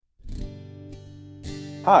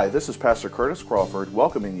Hi, this is Pastor Curtis Crawford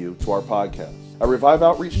welcoming you to our podcast. At Revive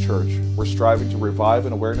Outreach Church, we're striving to revive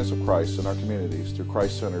an awareness of Christ in our communities through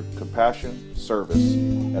Christ-centered compassion, service,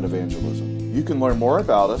 and evangelism. You can learn more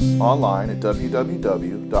about us online at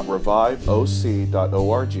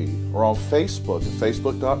www.reviveoc.org or on Facebook at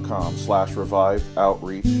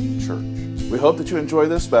facebook.com/reviveoutreachchurch. We hope that you enjoy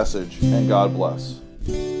this message, and God bless.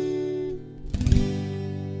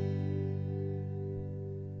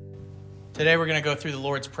 Today we're going to go through the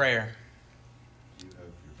Lord's Prayer,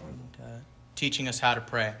 teaching us how to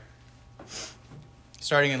pray.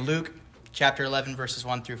 Starting in Luke chapter 11, verses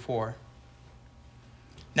 1 through 4.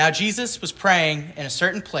 Now Jesus was praying in a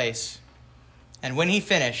certain place, and when he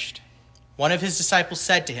finished, one of his disciples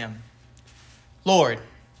said to him, "Lord,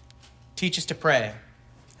 teach us to pray,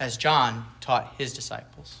 as John taught his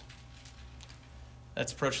disciples."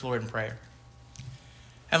 Let's approach the Lord in prayer.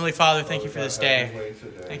 Heavenly Father, thank you for this day.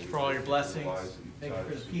 Thank you for all your blessings. Thank you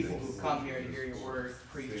for the people who come here to hear your word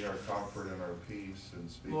preached. Be our comfort and our peace and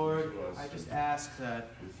speak Lord, to us. I just ask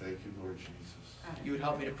that We thank you, Lord Jesus. you would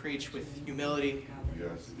help me to preach with humility,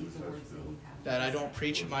 Yes, that I don't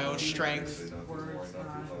preach in my own strength, say nothing more, nothing less.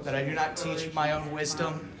 that I do not teach my own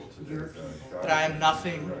wisdom, God, that I am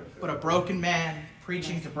nothing but a broken man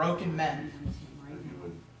preaching to broken men.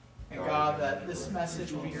 And God, that this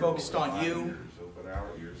message will be focused on you open our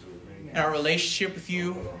ears that we may and our relationship with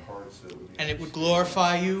you, open our hearts that we may and it would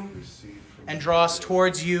glorify you receive from and draw us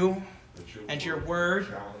towards you that and your word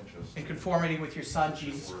challenge us in conformity with your Son,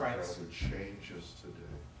 Jesus that Christ. would change us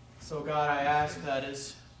today. So God, I ask that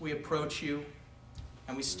as we approach you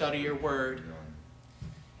and we study your word,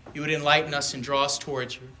 you would enlighten us and draw us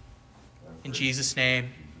towards you. In Jesus'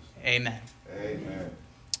 name, amen. Amen.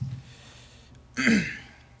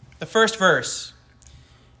 The first verse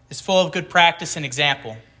is full of good practice and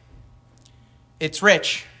example. It's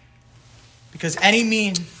rich because any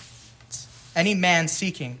man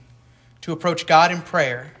seeking to approach God in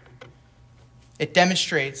prayer, it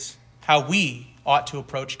demonstrates how we ought to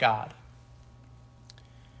approach God.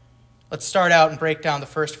 Let's start out and break down the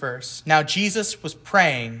first verse. Now Jesus was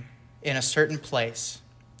praying in a certain place.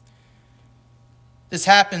 This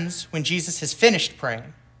happens when Jesus has finished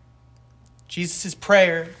praying. Jesus'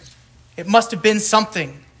 prayer, it must have been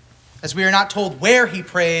something, as we are not told where he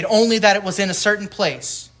prayed, only that it was in a certain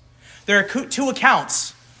place. There are two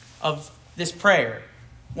accounts of this prayer.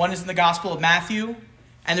 One is in the Gospel of Matthew,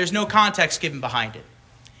 and there's no context given behind it.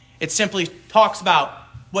 It simply talks about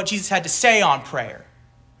what Jesus had to say on prayer.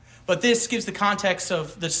 But this gives the context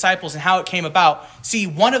of the disciples and how it came about. See,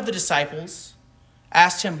 one of the disciples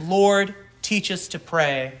asked him, "Lord, teach us to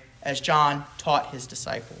pray, as John taught his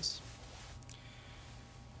disciples."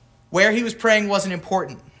 Where he was praying wasn't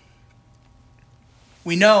important.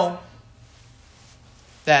 We know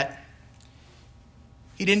that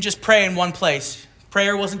he didn't just pray in one place.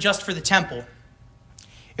 Prayer wasn't just for the temple.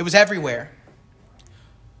 It was everywhere.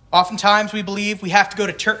 Oftentimes we believe we have to go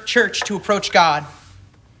to church to approach God.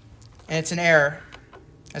 And it's an error,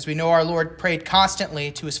 as we know our Lord prayed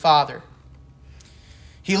constantly to his Father.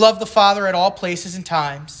 He loved the Father at all places and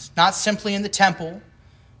times, not simply in the temple,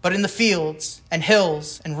 but in the fields and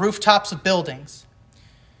hills and rooftops of buildings.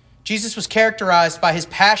 Jesus was characterized by his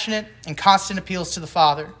passionate and constant appeals to the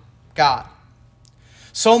Father, God.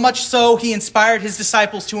 So much so, he inspired his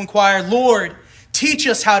disciples to inquire, "Lord, teach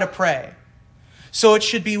us how to pray." So it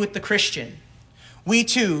should be with the Christian. We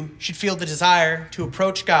too should feel the desire to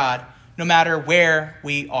approach God no matter where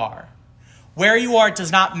we are. Where you are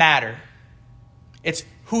does not matter. It's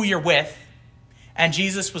who you're with. And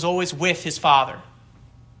Jesus was always with his Father.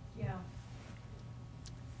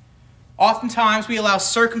 Oftentimes, we allow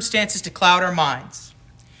circumstances to cloud our minds.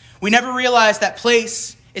 We never realize that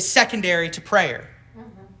place is secondary to prayer.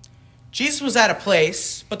 Jesus was at a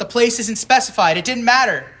place, but the place isn't specified. It didn't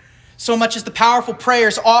matter so much as the powerful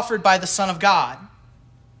prayers offered by the Son of God.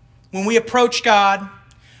 When we approach God,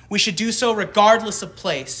 we should do so regardless of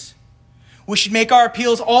place. We should make our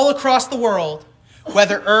appeals all across the world,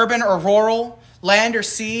 whether urban or rural, land or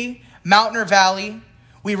sea, mountain or valley.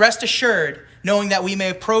 We rest assured knowing that we may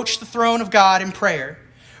approach the throne of God in prayer,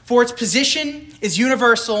 for its position is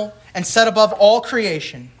universal and set above all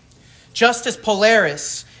creation. Just as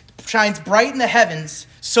Polaris shines bright in the heavens,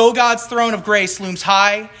 so God's throne of grace looms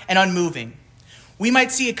high and unmoving. We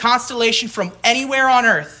might see a constellation from anywhere on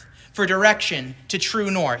earth for direction to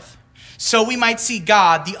true north. So we might see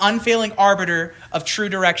God, the unfailing arbiter of true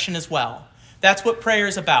direction as well. That's what prayer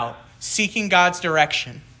is about, seeking God's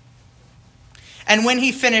direction. And when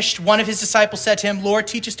he finished, one of his disciples said to him, "Lord,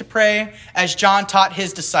 teach us to pray as John taught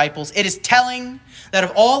his disciples." It is telling that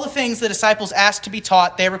of all the things the disciples asked to be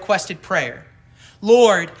taught, they requested prayer.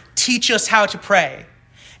 Lord, teach us how to pray.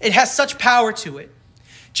 It has such power to it.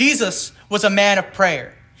 Jesus was a man of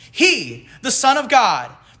prayer. He, the Son of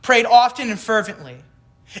God, prayed often and fervently.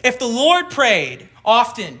 If the Lord prayed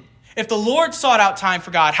often, if the Lord sought out time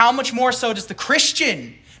for God, how much more so does the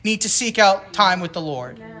Christian need to seek out time with the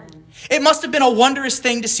Lord? Amen. It must have been a wondrous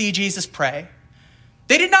thing to see Jesus pray.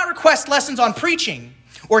 They did not request lessons on preaching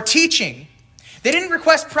or teaching. They didn't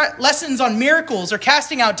request lessons on miracles or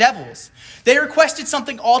casting out devils. They requested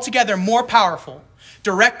something altogether more powerful,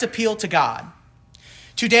 direct appeal to God.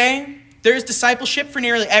 Today, there is discipleship for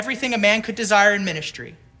nearly everything a man could desire in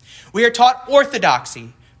ministry. We are taught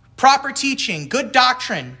orthodoxy, proper teaching, good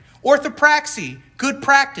doctrine, orthopraxy, good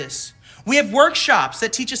practice. We have workshops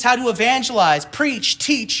that teach us how to evangelize, preach,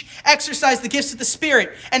 teach, exercise the gifts of the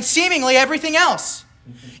Spirit, and seemingly everything else.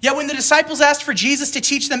 Yet when the disciples asked for Jesus to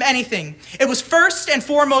teach them anything, it was first and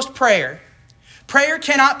foremost prayer. Prayer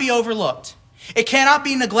cannot be overlooked. It cannot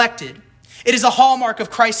be neglected. It is a hallmark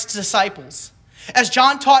of Christ's disciples. As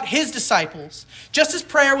John taught his disciples, just as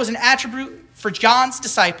prayer was an attribute for John's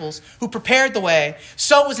disciples who prepared the way,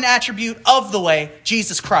 so it was an attribute of the way,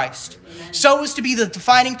 Jesus Christ. Amen. So it was to be the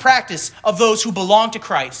defining practice of those who belong to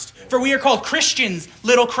Christ. For we are called Christians,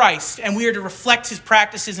 little Christ, and we are to reflect his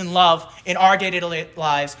practices and love in our day-to-day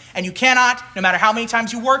lives. And you cannot, no matter how many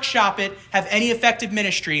times you workshop it, have any effective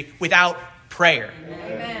ministry without prayer.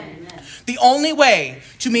 Amen. The only way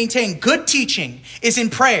to maintain good teaching is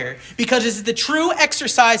in prayer, because it is the true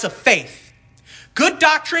exercise of faith. Good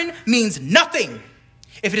doctrine means nothing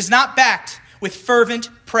if it is not backed with fervent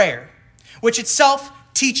prayer, which itself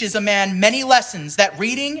teaches a man many lessons that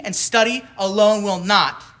reading and study alone will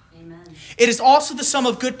not. Amen. It is also the sum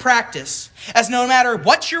of good practice, as no matter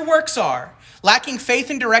what your works are, lacking faith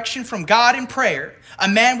and direction from God in prayer, a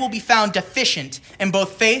man will be found deficient in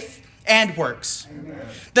both faith and works. Amen.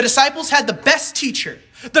 The disciples had the best teacher,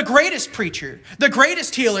 the greatest preacher, the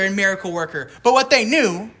greatest healer and miracle worker. But what they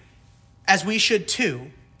knew, as we should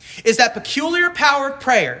too, is that peculiar power of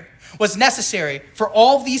prayer was necessary for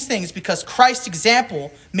all of these things because Christ's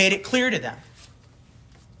example made it clear to them.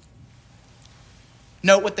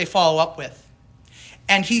 Note what they follow up with.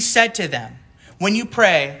 And he said to them, when you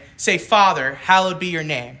pray, say, Father, hallowed be your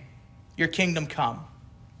name, your kingdom come.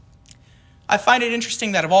 I find it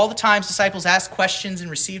interesting that of all the times disciples asked questions and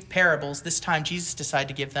received parables, this time Jesus decided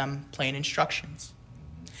to give them plain instructions.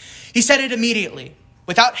 He said it immediately,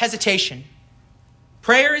 without hesitation.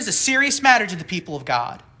 Prayer is a serious matter to the people of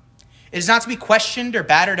God. It is not to be questioned or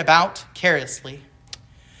battered about carelessly.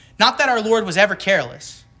 Not that our Lord was ever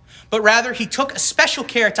careless, but rather he took a special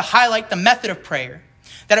care to highlight the method of prayer,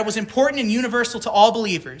 that it was important and universal to all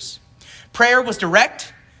believers. Prayer was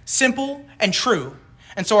direct, simple, and true.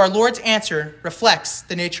 And so our Lord's answer reflects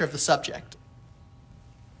the nature of the subject.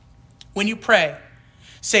 When you pray,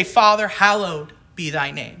 say, Father, hallowed be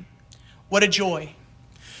thy name. What a joy.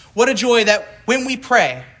 What a joy that when we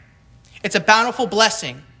pray, it's a bountiful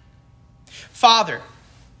blessing. Father,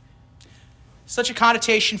 such a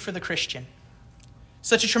connotation for the Christian,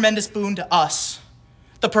 such a tremendous boon to us,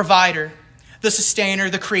 the provider, the sustainer,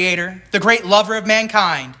 the creator, the great lover of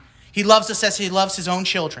mankind. He loves us as he loves his own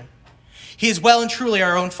children. He is well and truly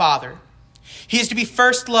our own Father. He is to be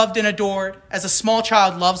first loved and adored as a small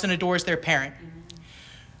child loves and adores their parent.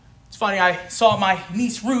 It's funny, I saw my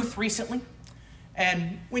niece Ruth recently,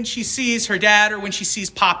 and when she sees her dad or when she sees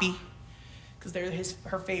Poppy, because they're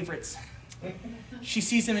her favorites, she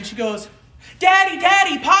sees him and she goes, Daddy,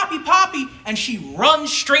 Daddy, Poppy, Poppy, and she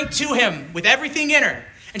runs straight to him with everything in her,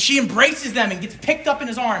 and she embraces them and gets picked up in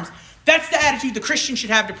his arms. That's the attitude the Christian should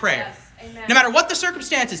have to prayer. Yes. Amen. No matter what the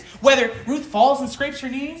circumstances, whether Ruth falls and scrapes her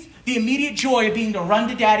knees, the immediate joy of being to run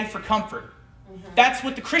to Daddy for comfort. Mm-hmm. That's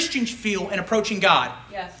what the Christians feel in approaching God.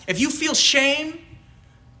 Yes. If you feel shame,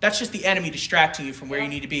 that's just the enemy distracting you from where you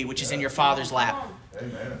need to be, which is in your Father's lap.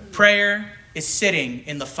 Amen. Prayer is sitting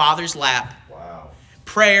in the Father's lap. Wow.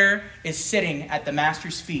 Prayer is sitting at the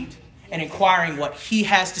Master's feet and inquiring what he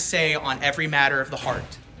has to say on every matter of the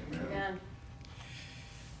heart. Amen.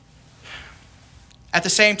 At the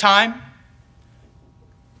same time,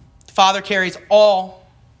 the Father carries all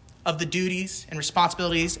of the duties and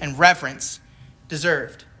responsibilities and reverence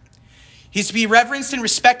deserved. He's to be reverenced and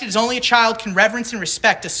respected as only a child can reverence and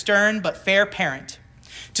respect a stern but fair parent.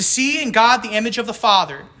 To see in God the image of the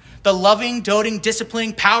Father, the loving, doting,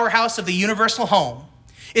 disciplining powerhouse of the universal home,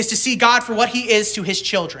 is to see God for what he is to his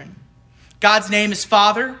children. God's name is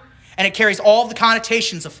Father, and it carries all of the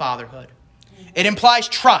connotations of fatherhood. It implies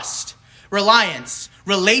trust, reliance,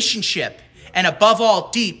 relationship, and above all,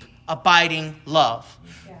 deep, abiding love.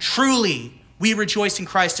 Yeah. Truly, we rejoice in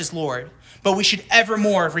Christ as Lord, but we should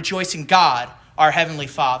evermore rejoice in God, our Heavenly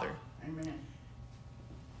Father. Amen.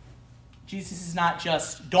 Jesus is not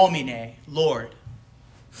just Domine, Lord.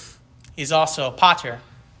 He's also Pater,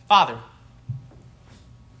 Father.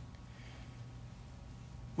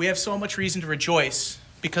 We have so much reason to rejoice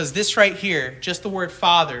because this right here, just the word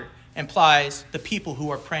Father, implies the people who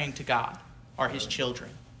are praying to God are his children.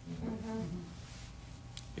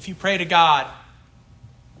 If you pray to God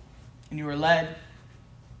and you are led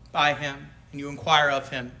by him and you inquire of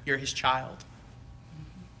him, you're his child.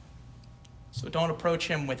 So don't approach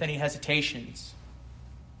him with any hesitations.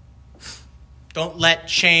 Don't let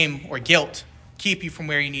shame or guilt keep you from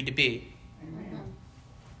where you need to be. Amen.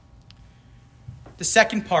 The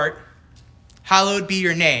second part, hallowed be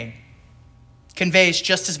your name, conveys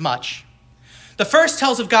just as much. The first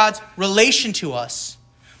tells of God's relation to us,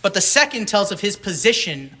 but the second tells of his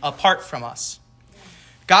position apart from us.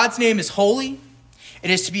 God's name is holy.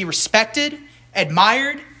 It is to be respected,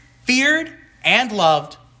 admired, feared, and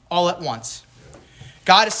loved all at once.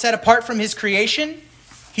 God is set apart from his creation.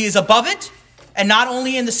 He is above it, and not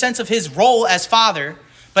only in the sense of his role as Father,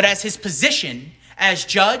 but as his position as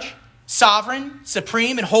judge, sovereign,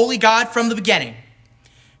 supreme, and holy God from the beginning.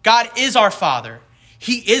 God is our Father.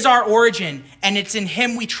 He is our origin, and it's in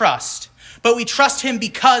him we trust. But we trust him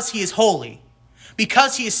because he is holy,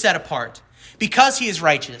 because he is set apart, because he is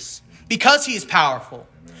righteous, because he is powerful.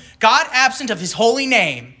 God, absent of his holy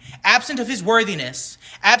name, absent of his worthiness,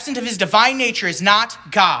 absent of his divine nature, is not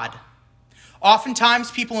God.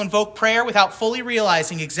 Oftentimes, people invoke prayer without fully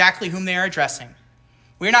realizing exactly whom they are addressing.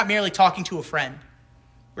 We're not merely talking to a friend.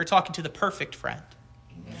 We're talking to the perfect friend.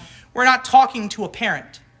 We're not talking to a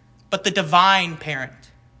parent, but the divine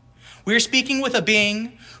parent. We are speaking with a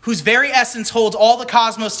being whose very essence holds all the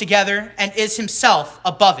cosmos together and is himself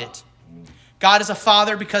above it. God is a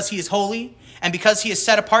father because he is holy and because he is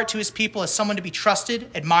set apart to his people as someone to be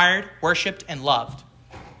trusted, admired, worshipped, and loved.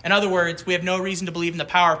 In other words, we have no reason to believe in the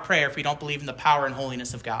power of prayer if we don't believe in the power and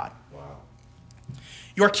holiness of God. Wow.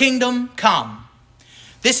 Your kingdom come.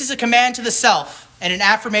 This is a command to the self and an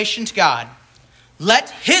affirmation to God. Let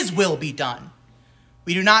his will be done.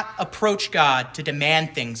 We do not approach God to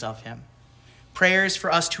demand things of him. Prayer is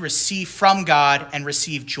for us to receive from God and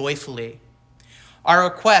receive joyfully. Our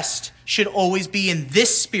request should always be in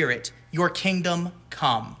this spirit, your kingdom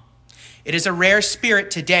come. It is a rare spirit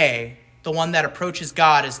today, the one that approaches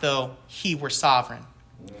God as though he were sovereign.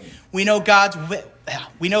 We know God's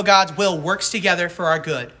will works together for our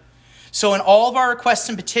good. So in all of our requests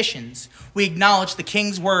and petitions, we acknowledge the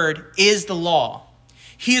king's word is the law.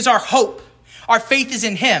 He is our hope. Our faith is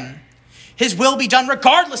in him. His will be done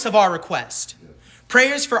regardless of our request.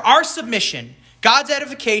 Prayers for our submission, God's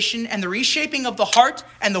edification, and the reshaping of the heart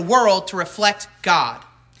and the world to reflect God.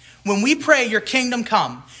 When we pray, your kingdom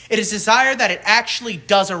come, it is desire that it actually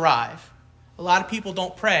does arrive. A lot of people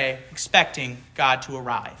don't pray expecting God to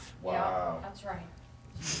arrive. Wow. Yeah, that's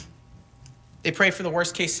right. They pray for the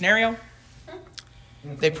worst case scenario.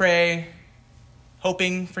 They pray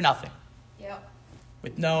hoping for nothing, Yep.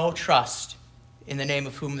 with no trust in the name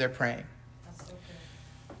of whom they're praying. That's so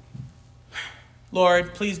good.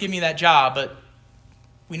 Lord, please give me that job, but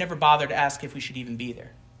we never bother to ask if we should even be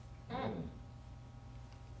there.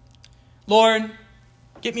 Lord,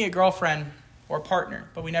 get me a girlfriend or a partner,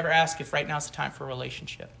 but we never ask if right now is the time for a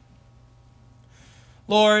relationship.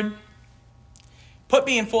 Lord, put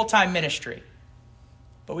me in full-time ministry,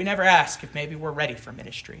 but we never ask if maybe we're ready for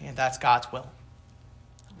ministry, and that's God's will.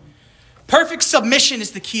 Perfect submission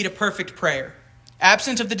is the key to perfect prayer.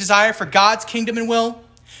 Absent of the desire for God's kingdom and will,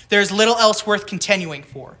 there is little else worth continuing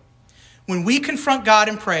for. When we confront God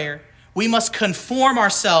in prayer, we must conform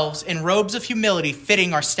ourselves in robes of humility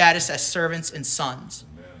fitting our status as servants and sons.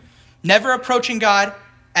 Amen. Never approaching God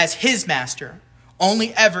as his master,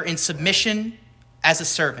 only ever in submission as a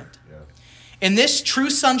servant. Yeah. In this, true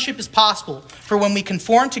sonship is possible, for when we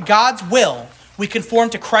conform to God's will, we conform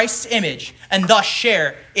to Christ's image and thus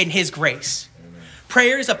share in his grace. Amen.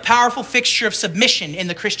 Prayer is a powerful fixture of submission in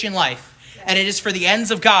the Christian life, and it is for the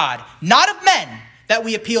ends of God, not of men, that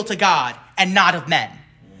we appeal to God and not of men.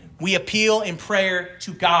 We appeal in prayer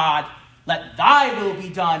to God. Let thy will be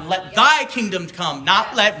done. Let thy kingdom come,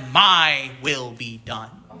 not let my will be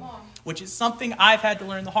done. Come on. Which is something I've had to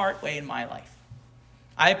learn the hard way in my life.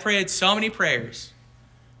 I prayed so many prayers,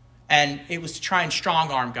 and it was to try and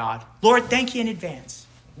strong-arm God. Lord, thank you in advance.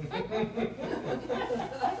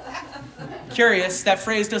 Curious, that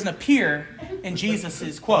phrase doesn't appear in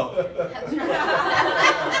Jesus' quote.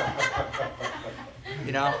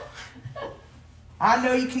 You know? I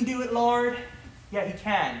know you can do it, Lord. Yeah, he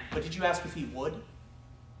can. But did you ask if he would?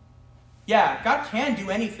 Yeah, God can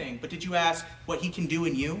do anything. But did you ask what he can do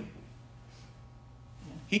in you?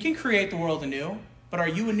 He can create the world anew, but are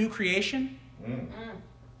you a new creation? Mm.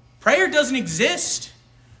 Prayer doesn't exist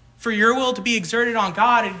for your will to be exerted on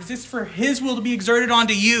God. It exists for his will to be exerted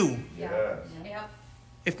onto you. Yes. Yep.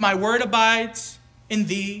 If my word abides in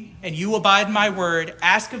thee, and you abide in my word,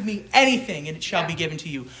 ask of me anything, and it shall be given to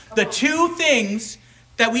you. The two things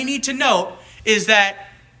that we need to note is that,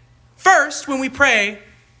 first, when we pray,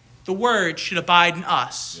 the word should abide in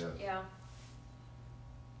us. Yeah.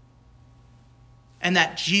 And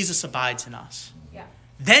that Jesus abides in us. Yeah.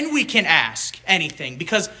 Then we can ask anything,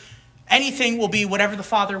 because anything will be whatever the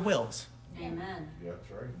Father wills. Amen. Yeah,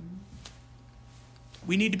 that's right.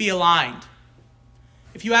 We need to be aligned.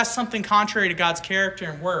 If you ask something contrary to God's character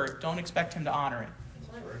and word, don't expect him to honor it.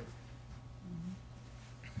 That's right.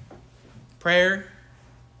 Prayer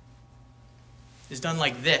is done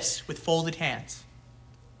like this, with folded hands.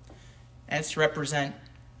 And it's to represent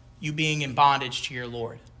you being in bondage to your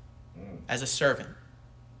Lord as a servant.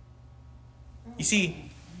 You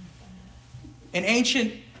see, in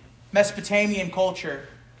ancient Mesopotamian culture,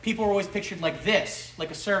 people were always pictured like this,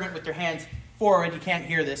 like a servant with their hands forward. You can't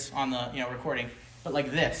hear this on the recording, but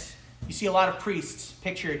like this. You see a lot of priests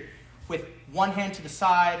pictured with one hand to the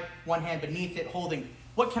side, one hand beneath it, holding,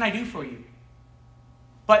 what can I do for you?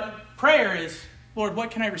 But prayer is, Lord,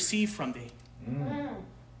 what can I receive from thee?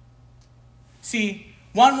 See,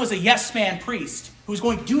 one was a yes man priest who was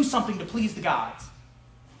going to do something to please the gods.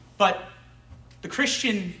 But the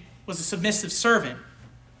Christian was a submissive servant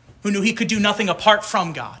who knew he could do nothing apart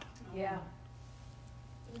from God. Yeah.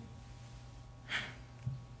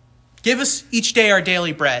 Give us each day our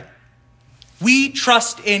daily bread. We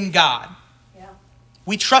trust in God. Yeah.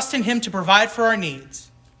 We trust in him to provide for our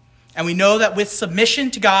needs. And we know that with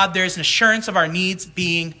submission to God, there is an assurance of our needs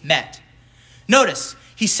being met. Notice,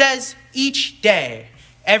 he says each day,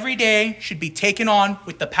 every day should be taken on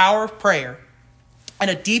with the power of prayer and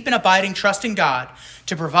a deep and abiding trust in God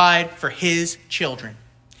to provide for his children.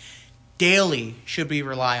 Daily should we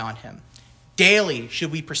rely on him. Daily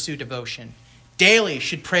should we pursue devotion. Daily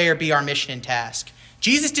should prayer be our mission and task.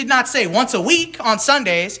 Jesus did not say once a week on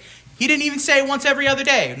Sundays. He didn't even say once every other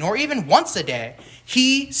day, nor even once a day.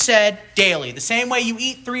 He said daily. The same way you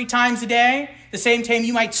eat 3 times a day, the same time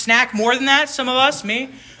you might snack more than that, some of us, me.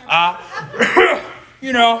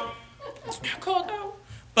 It's cold out.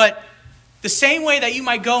 But the same way that you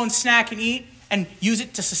might go and snack and eat and use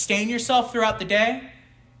it to sustain yourself throughout the day,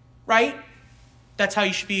 right? That's how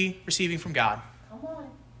you should be receiving from God. Come on.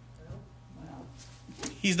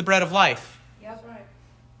 He's the bread of life. Yep. Right.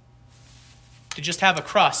 To just have a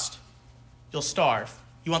crust, you'll starve.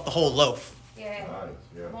 You want the whole loaf. Yeah. Nice,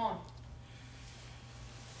 yeah. Come on.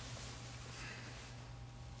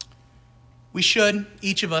 We should,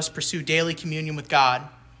 each of us, pursue daily communion with God,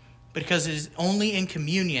 because it is only in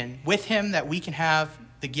communion with him that we can have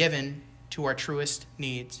the given to our truest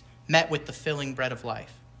needs, met with the filling bread of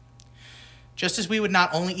life. Just as we would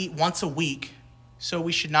not only eat once a week, so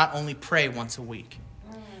we should not only pray once a week.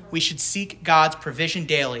 We should seek God's provision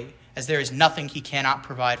daily, as there is nothing he cannot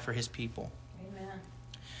provide for his people. Amen.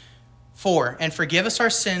 4, and forgive us our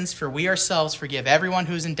sins, for we ourselves forgive everyone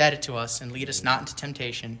who is indebted to us, and lead us not into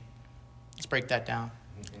temptation. Let's break that down.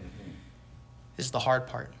 This is the hard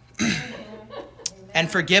part. And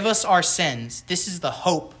forgive us our sins. This is the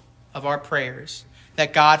hope of our prayers,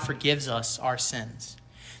 that God forgives us our sins,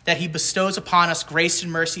 that he bestows upon us grace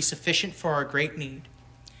and mercy sufficient for our great need.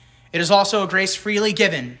 It is also a grace freely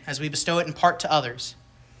given as we bestow it in part to others.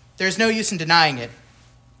 There is no use in denying it.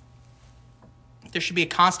 There should be a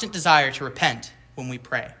constant desire to repent when we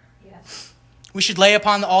pray. Yes. We should lay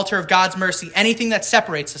upon the altar of God's mercy anything that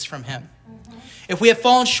separates us from him. If we have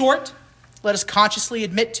fallen short, let us consciously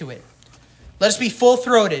admit to it. Let us be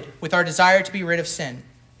full-throated with our desire to be rid of sin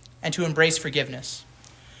and to embrace forgiveness.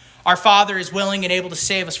 Our Father is willing and able to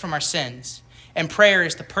save us from our sins, and prayer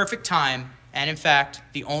is the perfect time, and in fact,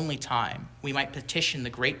 the only time we might petition the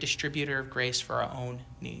great distributor of grace for our own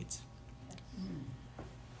needs.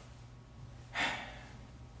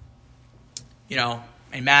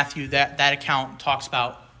 In Matthew, that account talks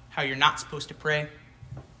about how you're not supposed to pray.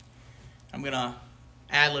 I'm going to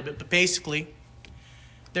add a little bit, but basically,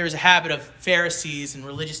 there is a habit of Pharisees and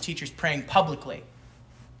religious teachers praying publicly.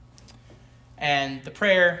 And the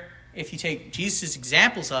prayer, if you take Jesus'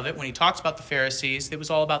 examples of it, when he talks about the Pharisees, it was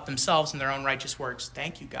all about themselves and their own righteous works.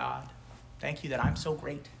 Thank you, God. Thank you that I'm so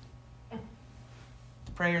great.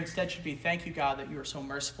 The prayer instead should be, thank you, God, that you are so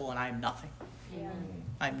merciful and I am nothing. Yeah.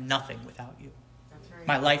 I'm nothing without you. That's right.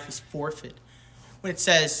 My life is forfeit. When it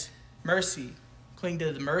says mercy, cling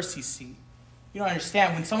to the mercy seat. You don't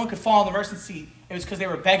understand. When someone could fall on the mercy seat, it was because they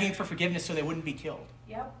were begging for forgiveness so they wouldn't be killed.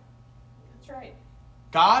 Yep. That's right.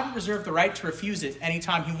 God reserved the right to refuse it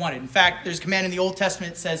anytime he wanted. In fact, there's a command in the Old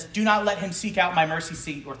Testament that says, do not let him seek out my mercy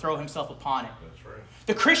seat or throw himself upon it. That's right.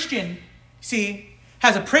 The Christian, see,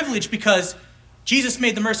 has a privilege because Jesus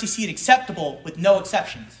made the mercy seat acceptable with no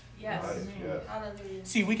exceptions. Yes. Right, yes. Hallelujah.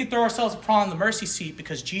 See, we could throw ourselves upon the mercy seat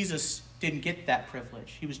because Jesus didn't get that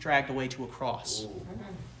privilege. He was dragged away to a cross. Ooh.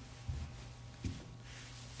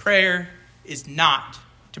 Prayer is not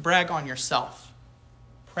to brag on yourself.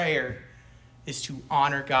 Prayer is to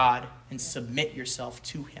honor God and submit yourself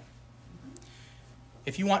to him.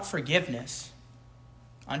 If you want forgiveness,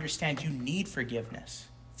 understand you need forgiveness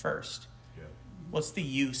first. Yeah. What's the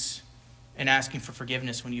use in asking for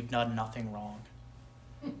forgiveness when you've done nothing wrong?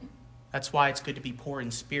 That's why it's good to be poor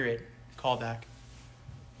in spirit. Callback.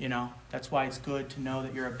 You know, that's why it's good to know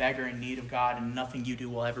that you're a beggar in need of God and nothing you do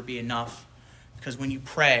will ever be enough. Because when you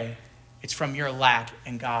pray, it's from your lack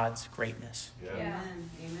and God's greatness. Yeah. Amen.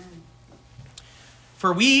 Amen.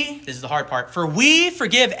 For we, this is the hard part, for we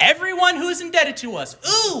forgive everyone who is indebted to us.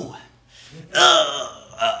 Ooh!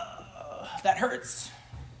 That hurts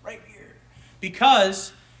right here.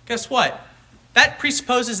 Because, guess what? That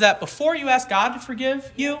presupposes that before you ask God to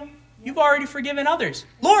forgive you, you've already forgiven others.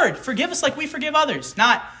 Lord, forgive us like we forgive others.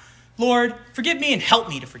 Not, Lord, forgive me and help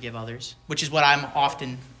me to forgive others, which is what I'm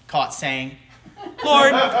often caught saying.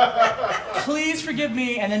 Lord, please forgive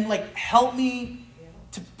me and then help me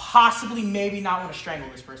to possibly maybe not want to strangle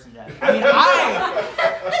this person to death. I mean,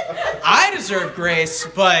 I deserve grace,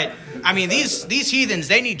 but I mean, these heathens,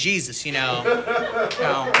 they need Jesus, you know.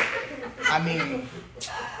 I mean,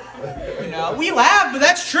 we laugh, but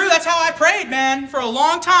that's true. That's how I prayed, man, for a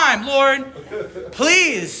long time. Lord,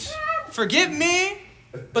 please forgive me,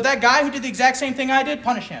 but that guy who did the exact same thing I did,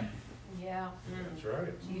 punish him. Yeah. That's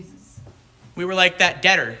right. Jesus. We were like that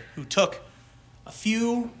debtor who took a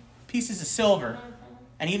few pieces of silver,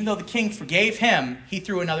 and even though the king forgave him, he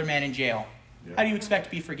threw another man in jail. Yeah. How do you expect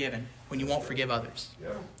to be forgiven when you won't forgive others? Yeah.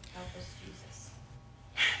 Help us, Jesus.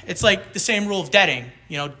 It's like the same rule of debting.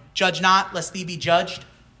 Judge not, lest thee be judged.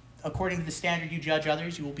 According to the standard you judge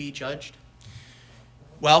others, you will be judged.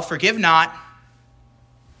 Well, forgive not,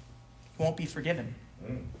 you won't be forgiven.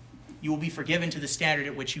 Mm. You will be forgiven to the standard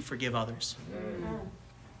at which you forgive others.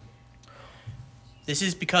 This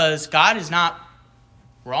is because God is not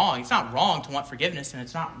wrong. It's not wrong to want forgiveness, and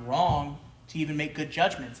it's not wrong to even make good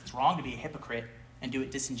judgments. It's wrong to be a hypocrite and do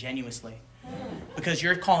it disingenuously. Because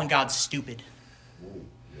you're calling God stupid. Ooh.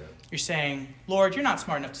 Yeah. You're saying, Lord, you're not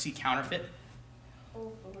smart enough to see counterfeit.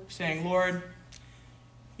 You're saying, Lord,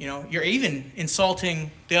 you're even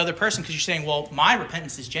insulting the other person because you're saying, well, my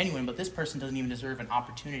repentance is genuine, but this person doesn't even deserve an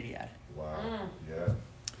opportunity at it. Wow. Yeah.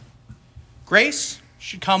 Grace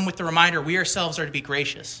should come with the reminder we ourselves are to be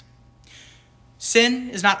gracious. Sin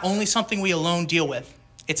is not only something we alone deal with.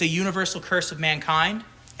 It's a universal curse of mankind,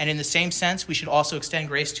 and in the same sense, we should also extend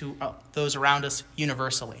grace to those around us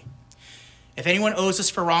universally. If anyone owes us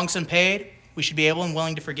for wrongs unpaid, we should be able and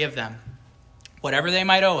willing to forgive them. Whatever they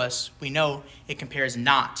might owe us, we know it compares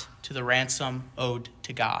not to the ransom owed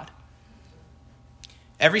to God.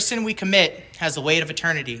 Every sin we commit has the weight of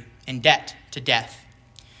eternity and debt to death.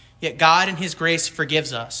 Yet God in his grace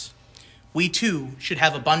forgives us. We too should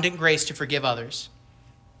have abundant grace to forgive others.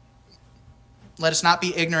 Let us not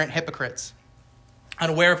be ignorant hypocrites,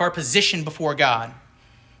 unaware of our position before God.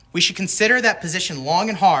 We should consider that position long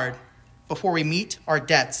and hard before we meet our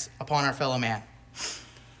debts upon our fellow man.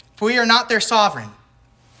 For we are not their sovereign,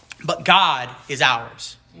 but God is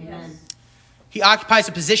ours. Amen. He occupies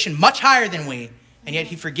a position much higher than we, and yet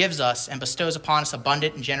he forgives us and bestows upon us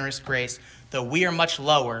abundant and generous grace, though we are much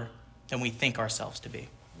lower than we think ourselves to be.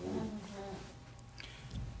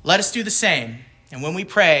 Let us do the same, and when we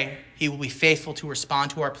pray, he will be faithful to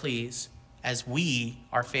respond to our pleas, as we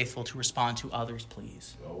are faithful to respond to others'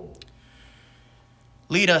 pleas. Oh.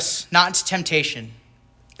 Lead us not into temptation.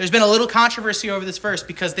 There's been a little controversy over this verse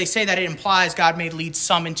because they say that it implies God may lead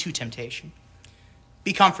some into temptation.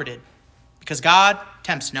 Be comforted, because God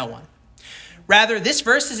tempts no one. Rather, this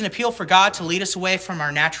verse is an appeal for God to lead us away from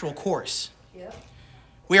our natural course. Yep.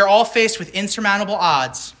 We are all faced with insurmountable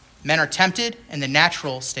odds. Men are tempted, and the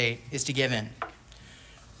natural state is to give in.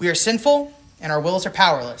 We are sinful, and our wills are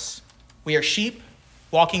powerless. We are sheep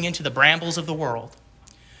walking into the brambles of the world.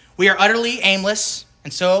 We are utterly aimless,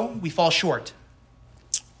 and so we fall short.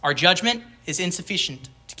 Our judgment is insufficient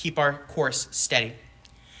to keep our course steady.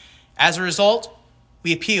 As a result,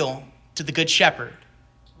 we appeal to the Good Shepherd.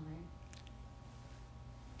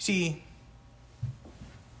 See,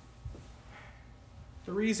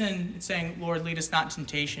 the reason it's saying, Lord, lead us not into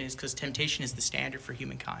temptation is because temptation is the standard for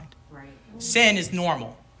humankind. Right. Sin is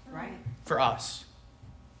normal Right. for us.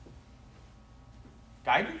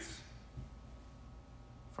 guidance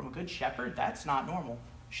from a good shepherd, that's not normal.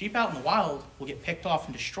 Sheep out in the wild will get picked off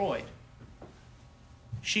and destroyed.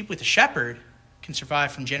 Sheep with a shepherd can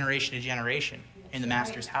survive from generation to generation in the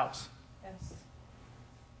master's house. Yes.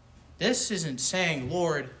 This isn't saying,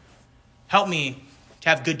 Lord, help me to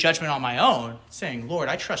have good judgment on my own. It's saying, Lord,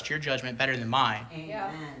 I trust your judgment better than mine. Yeah.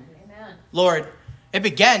 Amen. Lord,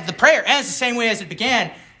 the prayer ends the same way as it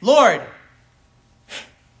began. Lord,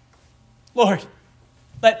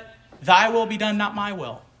 let thy will be done, not my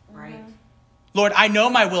will. Right. Lord, I know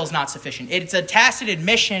my will is not sufficient. It's a tacit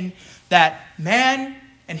admission that man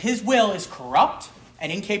and his will is corrupt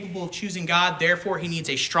and incapable of choosing God. Therefore, he needs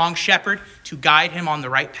a strong shepherd to guide him on the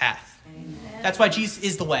right path. Amen. That's why Jesus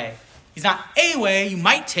is the way. He's not a way you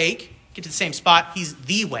might take, get to the same spot. He's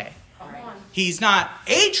the way. Come on. He's not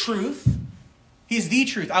a truth. He's the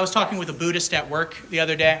truth. I was talking with a Buddhist at work the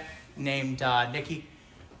other day named Nikki.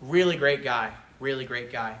 Really great guy.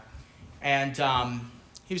 And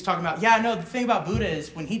he was talking about, the thing about Buddha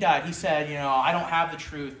is when he died, he said, I don't have the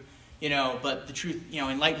truth, but the truth,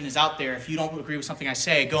 enlightenment is out there. If you don't agree with something I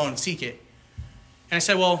say, go and seek it. And I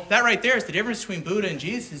said, well, that right there is the difference between Buddha and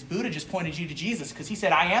Jesus. Is Buddha just pointed you to Jesus because he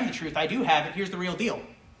said, I am the truth. I do have it. Here's the real deal.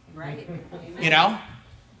 Right. Amen.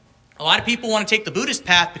 A lot of people want to take the Buddhist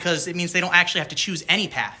path because it means they don't actually have to choose any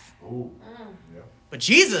path. Ooh. Yeah. But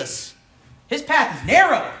Jesus, his path is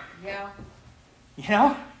narrow.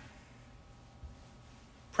 Yeah.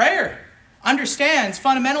 Prayer understands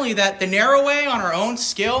fundamentally that the narrow way on our own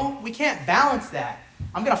skill, we can't balance that.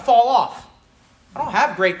 I'm going to fall off. I don't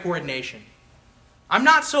have great coordination. I'm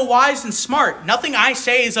not so wise and smart. Nothing I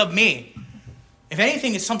say is of me. If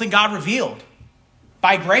anything, it's something God revealed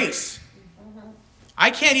by grace. I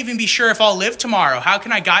can't even be sure if I'll live tomorrow. How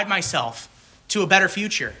can I guide myself to a better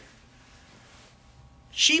future?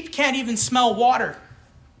 Sheep can't even smell water.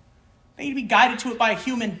 They need to be guided to it by a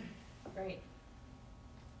human. Right.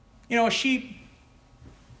 A sheep,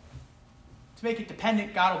 to make it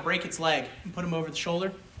dependent, God will break its leg and put him over the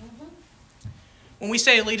shoulder. When we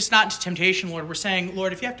say, lead us not into temptation, Lord, we're saying,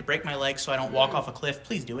 Lord, if you have to break my leg so I don't walk off a cliff,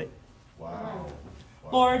 please do it. Wow.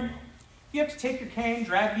 Lord, if you have to take your cane,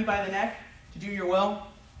 drag me by the neck to do your will,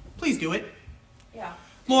 please do it. Yeah.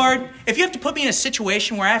 Lord, if you have to put me in a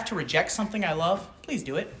situation where I have to reject something I love, please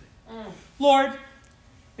do it. Lord,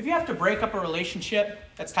 if you have to break up a relationship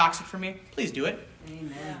that's toxic for me, please do it.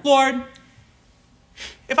 Amen. Lord,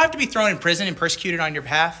 if I have to be thrown in prison and persecuted on your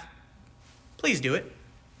path, please do it.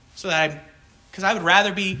 Because I would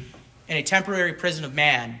rather be in a temporary prison of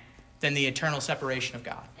man than the eternal separation of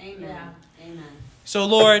God. Amen. Yeah. Amen. So,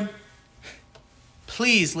 Lord,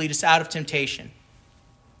 please lead us out of temptation.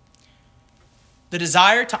 The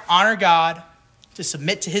desire to honor God, to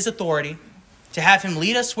submit to his authority, to have him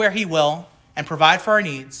lead us where he will and provide for our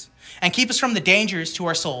needs, and keep us from the dangers to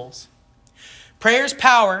our souls. Prayer's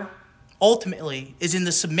power, ultimately, is in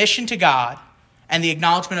the submission to God and the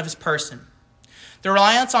acknowledgement of his person, the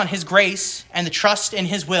reliance on his grace and the trust in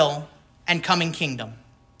his will and coming kingdom.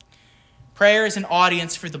 Prayer is an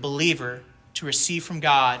audience for the believer to receive from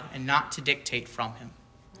God and not to dictate from him.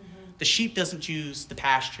 The sheep doesn't choose the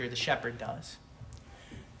pasture, the shepherd does.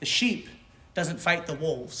 The sheep doesn't fight the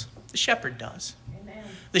wolves, the shepherd does. Amen.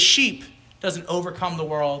 The sheep doesn't overcome the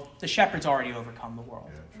world, the shepherd's already overcome the world.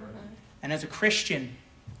 Yeah, that's right. And as a Christian,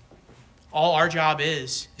 all our job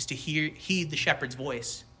is to heed the shepherd's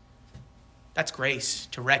voice. That's grace,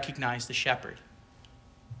 to recognize the shepherd,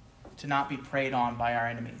 to not be preyed on by our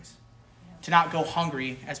enemies, to not go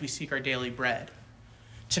hungry as we seek our daily bread,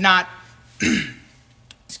 to not,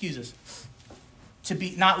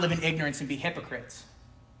 not live in ignorance and be hypocrites,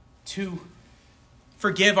 to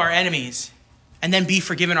forgive our enemies and then be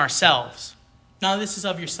forgiven ourselves. None of this is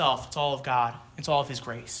of yourself. It's all of God. It's all of his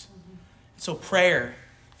grace. So prayer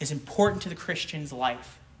is important to the Christian's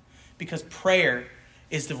life because prayer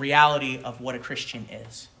is the reality of what a Christian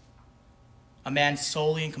is. A man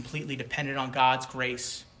solely and completely dependent on God's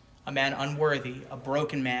grace. A man unworthy, a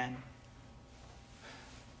broken man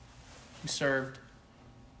who served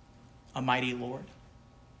a mighty Lord.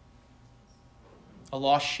 A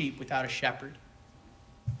lost sheep without a shepherd.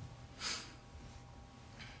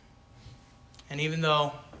 And even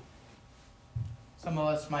though some of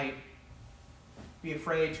us might be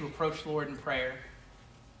afraid to approach the Lord in prayer,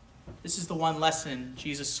 this is the one lesson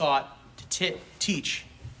Jesus sought to teach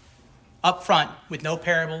up front with no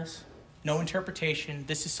parables, no interpretation.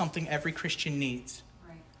 This is something every Christian needs.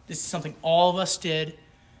 Right. This is something all of us did.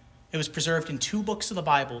 It was preserved in 2 books of the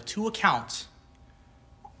Bible, 2 accounts.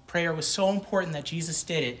 Prayer was so important that Jesus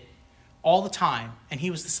did it all the time, and he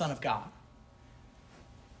was the Son of God.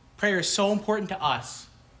 Prayer is so important to us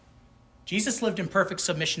Jesus lived in perfect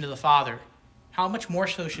submission to the Father. How much more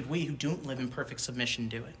so should we who don't live in perfect submission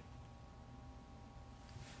do it?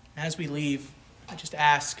 As we leave, I just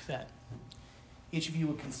ask that each of you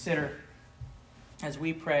would consider, as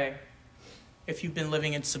we pray, if you've been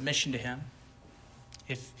living in submission to him,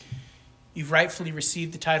 if you've rightfully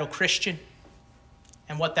received the title Christian,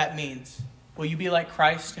 and what that means. Will you be like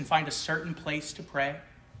Christ and find a certain place to pray?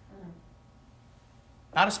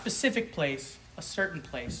 Not a specific place, a certain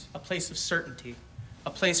place, a place of certainty, a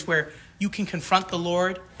place where you can confront the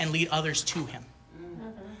Lord and lead others to him.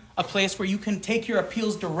 A place where you can take your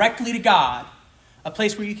appeals directly to God, a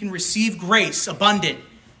place where you can receive grace abundant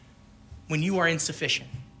when you are insufficient.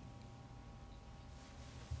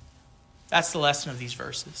 That's the lesson of these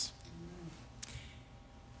verses.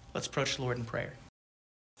 Let's approach the Lord in prayer.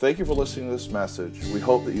 Thank you for listening to this message. We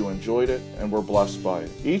hope that you enjoyed it and were blessed by it.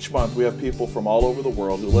 Each month we have people from all over the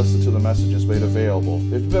world who listen to the messages made available.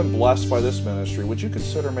 If you've been blessed by this ministry, would you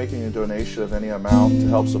consider making a donation of any amount to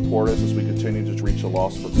help support us as we continue to reach the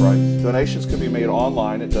lost for Christ? Donations can be made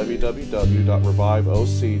online at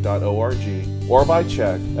www.reviveoc.org or by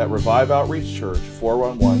check at Revive Outreach Church,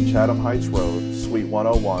 411 Chatham Heights Road, Suite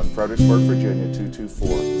 101, Fredericksburg, Virginia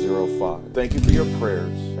 22405. Thank you for your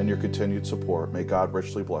prayers and your continued support. May God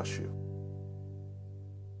richly bless you.